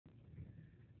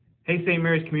Hey, St.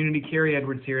 Mary's Community, Kerry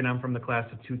Edwards here, and I'm from the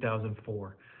class of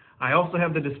 2004. I also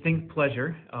have the distinct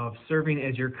pleasure of serving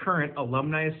as your current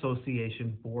Alumni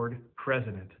Association Board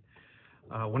President.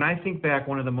 When I think back,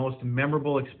 one of the most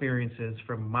memorable experiences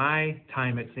from my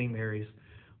time at St. Mary's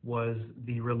was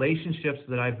the relationships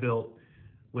that I built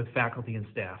with faculty and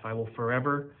staff. I will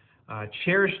forever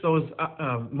cherish those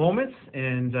moments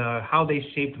and how they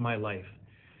shaped my life.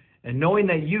 And knowing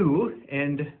that you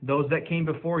and those that came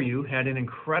before you had an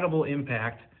incredible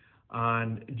impact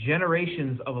on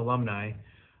generations of alumni,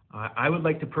 I would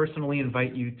like to personally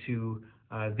invite you to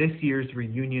this year's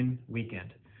reunion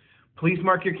weekend. Please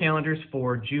mark your calendars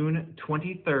for June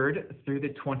 23rd through the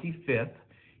 25th.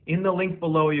 In the link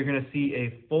below, you're going to see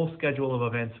a full schedule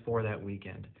of events for that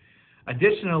weekend.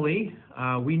 Additionally,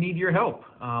 we need your help.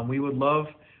 We would love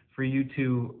for you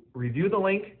to review the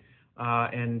link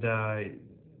and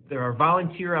there are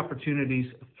volunteer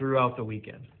opportunities throughout the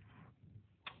weekend.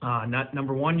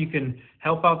 Number one, you can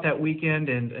help out that weekend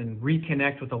and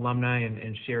reconnect with alumni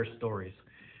and share stories.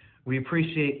 We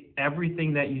appreciate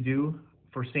everything that you do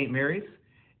for St. Mary's,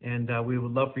 and we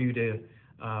would love for you to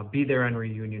be there on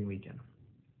reunion weekend.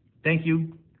 Thank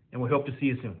you, and we hope to see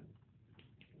you soon.